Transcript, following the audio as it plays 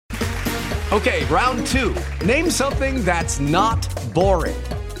Okay, round two. Name something that's not boring.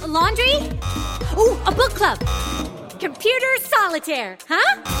 A laundry? Ooh, a book club. Computer solitaire,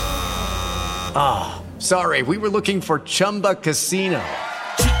 huh? Ah, sorry, we were looking for Chumba Casino.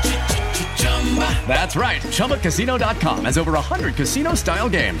 That's right, ChumbaCasino.com has over 100 casino-style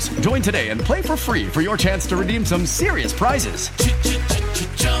games. Join today and play for free for your chance to redeem some serious prizes.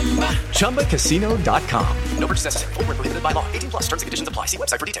 ChumbaCasino.com. No purchase necessary. Void where prohibited by law. 18 plus. Terms and conditions apply. See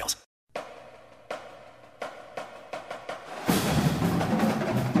website for details.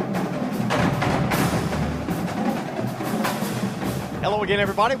 Hello again,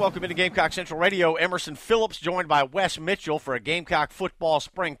 everybody. Welcome into Gamecock Central Radio. Emerson Phillips joined by Wes Mitchell for a Gamecock football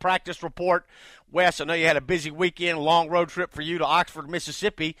spring practice report. Wes, I know you had a busy weekend, long road trip for you to Oxford,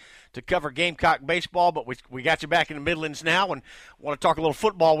 Mississippi to cover Gamecock baseball, but we got you back in the Midlands now and want to talk a little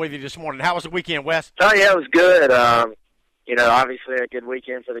football with you this morning. How was the weekend, Wes? Oh, yeah, it was good. Obviously a good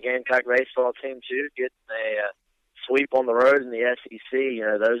weekend for the Gamecock baseball team, too. Getting a sweep on the road in the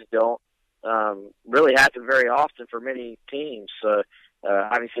SEC, those don't really happen very often for many teams. So,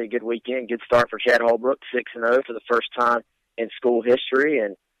 obviously a good weekend, good start for Chad Holbrook, 6-0 for the first time in school history.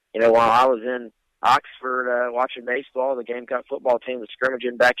 And, while I was in Oxford watching baseball, the Gamecock football team was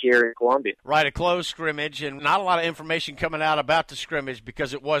scrimmaging back here in Columbia. Right, a closed scrimmage, and not a lot of information coming out about the scrimmage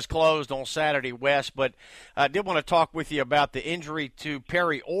because it was closed on Saturday, Wes. But I did want to talk with you about the injury to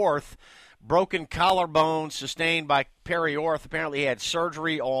Perry Orth. Broken collarbone sustained by Perry Orth. Apparently he had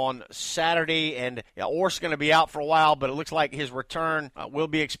surgery on Saturday, and Orth's going to be out for a while, but it looks like his return will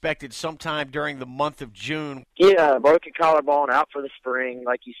be expected sometime during the month of June. Yeah, broken collarbone, out for the spring,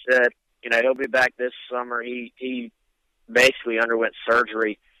 like you said. He'll be back this summer. He basically underwent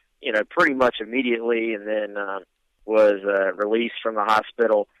surgery, pretty much immediately, and then was released from the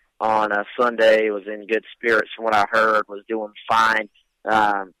hospital on Sunday. Was in good spirits from what I heard, was doing fine.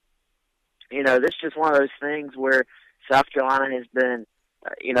 This is just one of those things where South Carolina has been,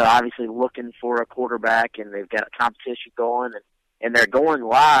 obviously looking for a quarterback, and they've got a competition going, and they're going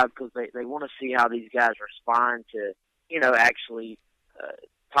live because they want to see how these guys respond to, actually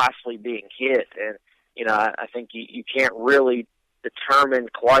possibly being hit. And, I think you can't really determine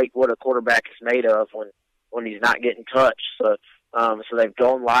quite what a quarterback is made of when he's not getting touched. So they've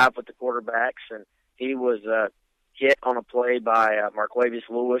gone live with the quarterbacks, and he was hit on a play by Marquavius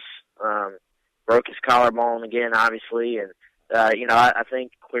Lewis, broke his collarbone again, obviously. And, I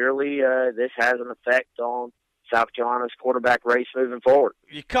think clearly this has an effect on South Carolina's quarterback race moving forward.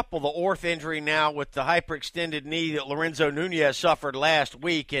 You couple the Orth injury now with the hyperextended knee that Lorenzo Nunez suffered last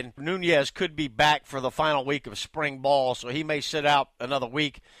week, and Nunez could be back for the final week of spring ball, so he may sit out another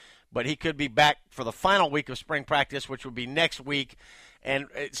week, but he could be back for the final week of spring practice, which would be next week. And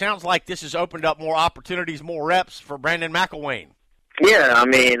it sounds like this has opened up more opportunities, more reps for Brandon McElwain. Yeah,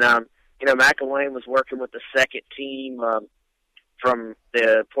 McElwain was working with the second team from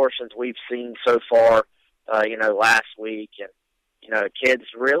the portions we've seen so far, last week. And, kid's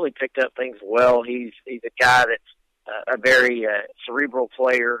really picked up things well. He's a guy that's a very cerebral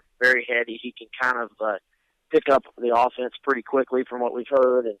player, very heady. He can kind of pick up the offense pretty quickly from what we've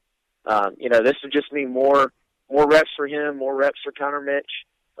heard. And, this would just mean more reps for him, more reps for Connor Mitch.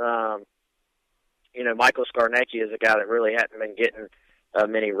 Michael Skarnecki is a guy that really hadn't been getting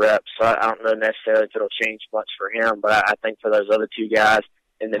many reps, so I don't know necessarily if it'll change much for him, but I think for those other two guys,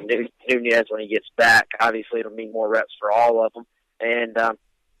 and then Nunez when he gets back, obviously it'll mean more reps for all of them. And,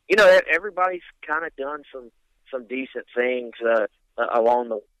 everybody's kind of done some decent things along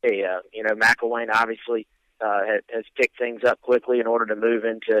the way. McElwain obviously has picked things up quickly in order to move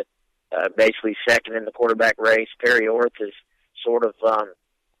into basically second in the quarterback race. Perry Orth is sort of,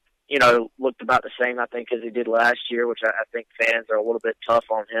 looked about the same, I think, as he did last year, which I think fans are a little bit tough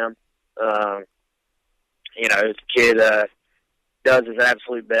on him. The kid does his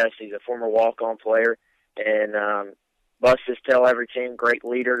absolute best. He's a former walk-on player, and busts his tail every team, great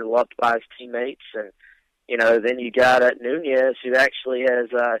leader, loved by his teammates. And, then you got Nunez, who actually has,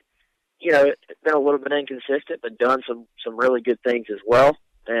 been a little bit inconsistent, but done some really good things as well.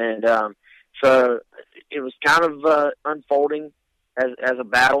 And so it was kind of unfolding as a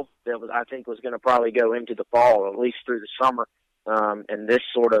battle that I think was going to probably go into the fall, at least through the summer. And this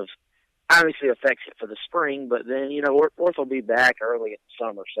sort of obviously affects it for the spring, but then, Orth will be back early in the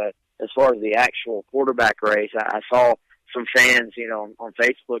summer. So as far as the actual quarterback race, I saw some fans, on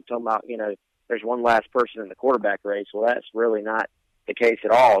Facebook talking about, there's one last person in the quarterback race. Well, that's really not the case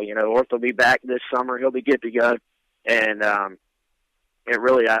at all. Orth will be back this summer. He'll be good to go. And it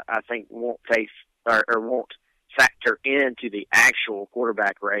really, I think, won't face or won't factor into the actual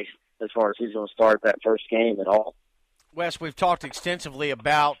quarterback race as far as who's going to start that first game at all. Wes, we've talked extensively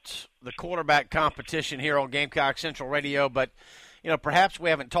about the quarterback competition here on Gamecock Central Radio, but perhaps we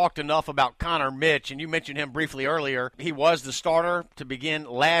haven't talked enough about Connor Mitch, and you mentioned him briefly earlier. He was the starter to begin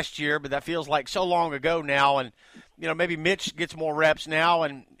last year, but that feels like so long ago now, and maybe Mitch gets more reps now,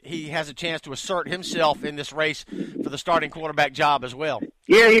 and he has a chance to assert himself in this race for the starting quarterback job as well.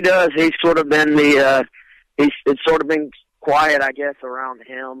 Yeah, he does. He's sort of been it's sort of been quiet, I guess, around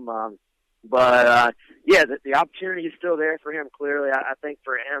him. But the opportunity is still there for him. Clearly, I think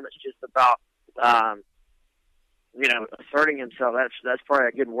for him, it's just about asserting himself. That's probably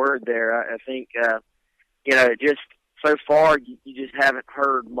a good word there. I think just so far you just haven't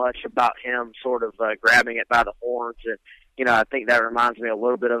heard much about him sort of grabbing it by the horns. And I think that reminds me a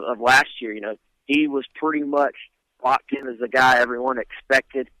little bit of last year. He was pretty much locked in as the guy everyone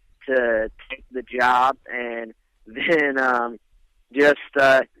expected to take the job, and then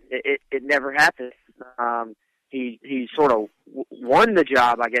it never happened. He sort of won the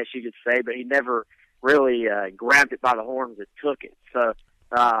job, I guess you could say, but he never really grabbed it by the horns and took it. So,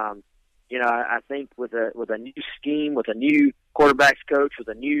 I think with a new scheme, with a new quarterbacks coach, with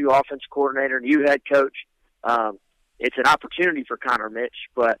a new offense coordinator, new head coach, it's an opportunity for Connor Mitch,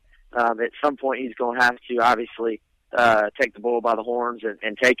 but at some point he's going to have to obviously take the bull by the horns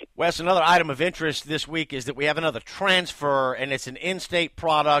and take it. Wes, another item of interest this week is that we have another transfer, and it's an in-state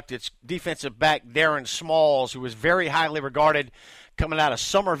product. It's defensive back Darren Smalls, who was very highly regarded coming out of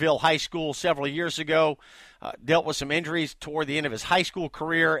Somerville High School several years ago. Dealt with some injuries toward the end of his high school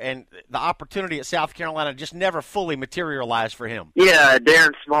career, and the opportunity at South Carolina just never fully materialized for him. Yeah,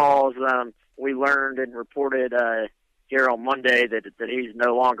 Darren Smalls, we learned and reported here on Monday that he's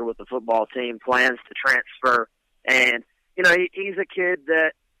no longer with the football team, plans to transfer. And, he's a kid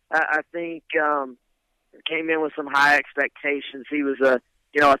that I think came in with some high expectations. He was a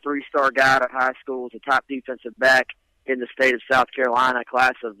 3-star guy out of high school, was a top defensive back in the state of South Carolina,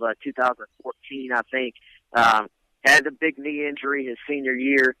 class of 2014, I think. Had a big knee injury his senior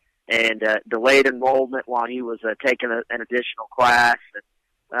year and delayed enrollment while he was taking an additional class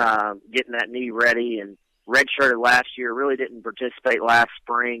and getting that knee ready, and redshirted last year, really didn't participate last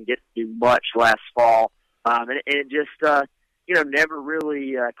spring, didn't do much last fall. And it just, never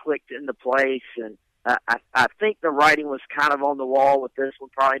really clicked into place. And I think the writing was kind of on the wall with this one,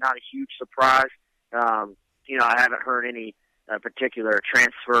 probably not a huge surprise. I haven't heard any particular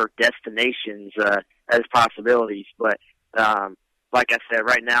transfer destinations as possibilities. But like I said,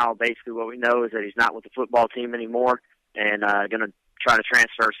 right now, basically what we know is that he's not with the football team anymore and going to try to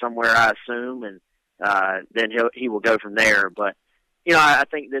transfer somewhere, I assume, and then he will go from there. But, I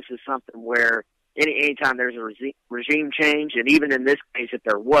think this is something where anytime there's a regime change, and even in this case, if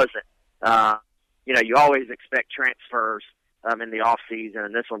there wasn't, you always expect transfers in the off season,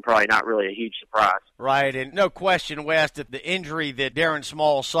 and this one probably not really a huge surprise. Right, and no question, Wes, that the injury that Darren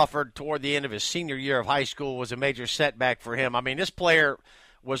Small suffered toward the end of his senior year of high school was a major setback for him. I mean, this player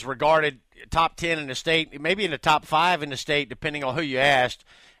was regarded top 10 in the state, maybe in the top 5 in the state, depending on who you asked,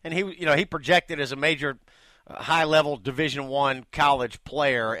 and he projected as a major high-level Division I college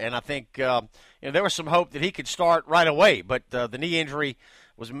player, and I think there was some hope that he could start right away, but the knee injury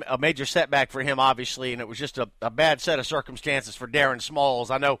was a major setback for him, obviously, and it was just a bad set of circumstances for Darren Smalls.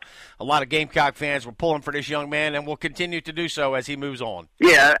 I know a lot of Gamecock fans were pulling for this young man and will continue to do so as he moves on.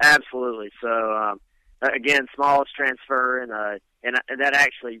 Yeah, absolutely. So, again, Smalls transfer, and that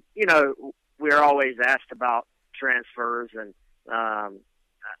actually, we're always asked about transfers, and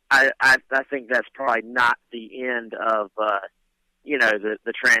I think that's probably not the end of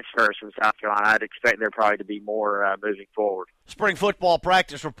the transfers from South Carolina. I'd expect there probably to be more moving forward. Spring football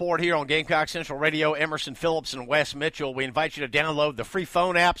practice report here on Gamecock Central Radio. Emerson Phillips and Wes Mitchell. We invite you to download the free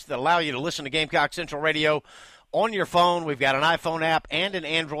phone apps that allow you to listen to Gamecock Central Radio on your phone. We've got an iPhone app and an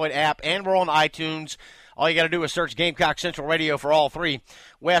Android app, and we're on iTunes. All you got to do is search Gamecock Central Radio for all three.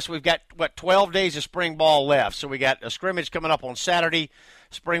 Wes, we've got, 12 days of spring ball left. So we got a scrimmage coming up on Saturday.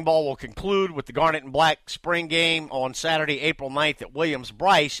 Spring ball will conclude with the Garnet and Black spring game on Saturday, April 9th at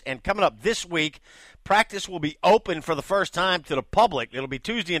Williams-Brice. And coming up this week, practice will be open for the first time to the public. It'll be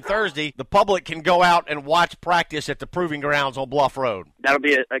Tuesday and Thursday. The public can go out and watch practice at the Proving Grounds on Bluff Road. That'll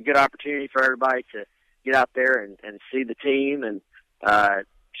be a good opportunity for everybody to get out there and see the team and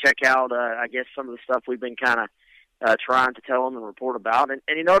check out, I guess, some of the stuff we've been kind of trying to tell them and report about. And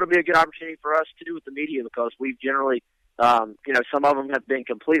it'll be a good opportunity for us, too, with the media, because we've generally, some of them have been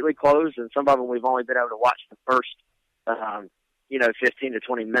completely closed, and some of them we've only been able to watch the first, 15 to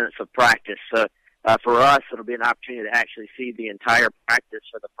 20 minutes of practice. So for us, it'll be an opportunity to actually see the entire practice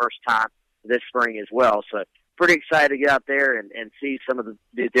for the first time this spring as well. So pretty excited to get out there and see some of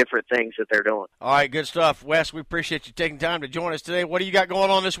the different things that they're doing. All right, good stuff. Wes, we appreciate you taking time to join us today. What do you got going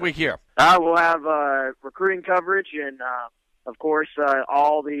on this week here? We'll have recruiting coverage and, of course,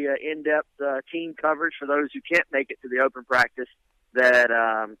 all the in-depth team coverage for those who can't make it to the open practice that,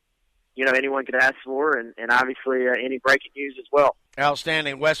 anyone could ask for, and obviously any breaking news as well.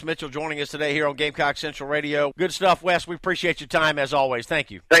 Outstanding. Wes Mitchell joining us today here on Gamecock Central Radio. Good stuff, Wes. We appreciate your time as always.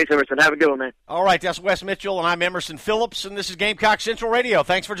 Thank you. Thanks, Emerson. Have a good one, man. All right, that's Wes Mitchell, and I'm Emerson Phillips, and this is Gamecock Central Radio.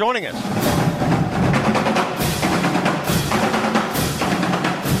 Thanks for joining us.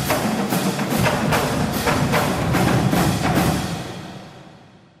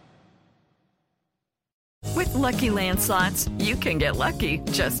 With Lucky Land Slots, you can get lucky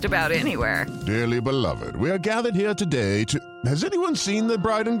just about anywhere. Dearly beloved, we are gathered here today to... Has anyone seen the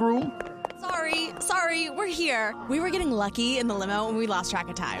bride and groom? Sorry, we're here. We were getting lucky in the limo and we lost track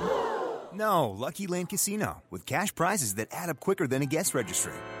of time. No, Lucky Land Casino, with cash prizes that add up quicker than a guest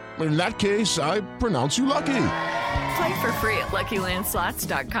registry. In that case, I pronounce you lucky. Play for free at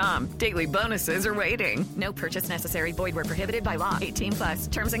LuckyLandSlots.com. Daily bonuses are waiting. No purchase necessary. Void where prohibited by law.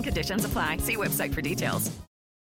 18+. Terms and conditions apply. See website for details.